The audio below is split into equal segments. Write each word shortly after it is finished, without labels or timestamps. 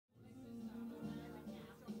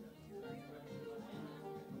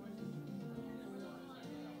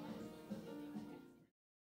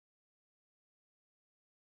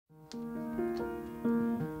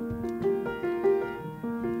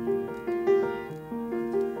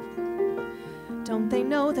They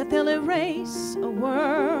know that they'll erase a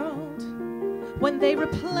world when they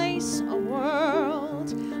replace a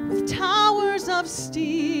world with towers of steel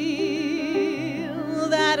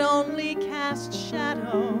that only cast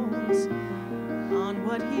shadows on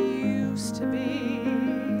what he used to be.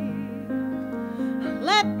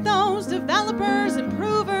 Let those developers,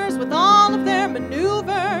 improvers, with all of their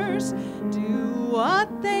maneuvers, do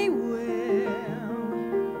what they will.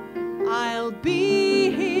 I'll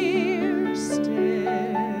be here still.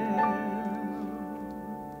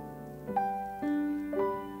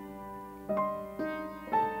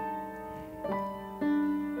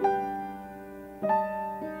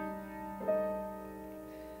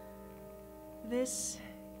 This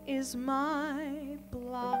is my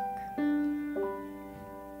block.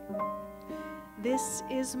 This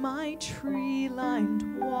is my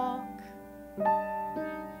tree-lined walk.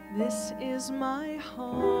 This is my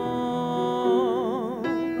home.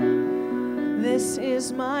 This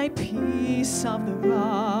is my piece of the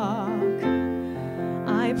rock.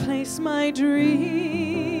 I place my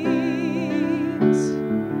dreams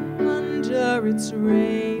under its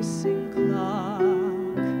racing clock.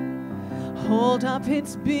 Hold up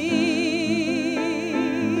its beams.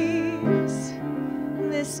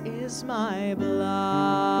 This is my block.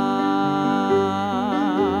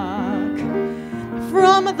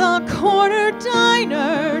 From the corner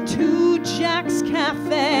diner to Jack's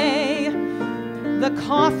Cafe, the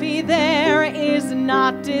coffee there is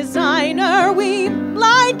not designer. We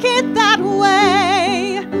like it that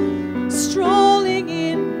way. Strolling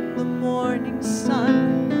in the morning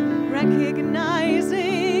sun,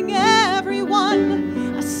 recognizing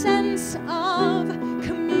everyone, a sense of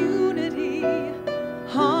community,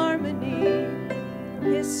 harmony,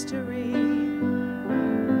 history,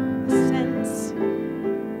 a sense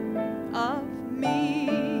of me.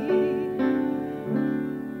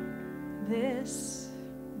 This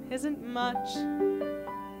isn't much.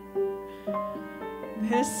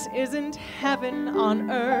 This isn't heaven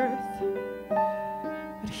on earth,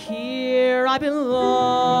 but here I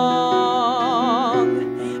belong,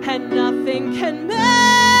 and nothing can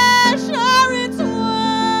measure its worth.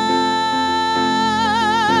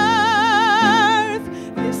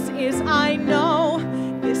 This is I know,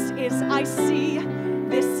 this is I see,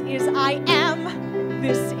 this is I am,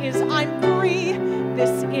 this is I'm free,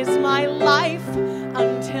 this is my life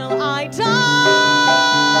until I die.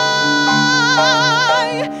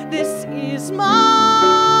 This is my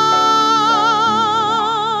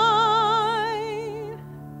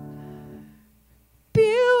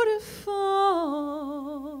beautiful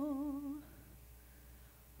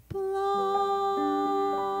block.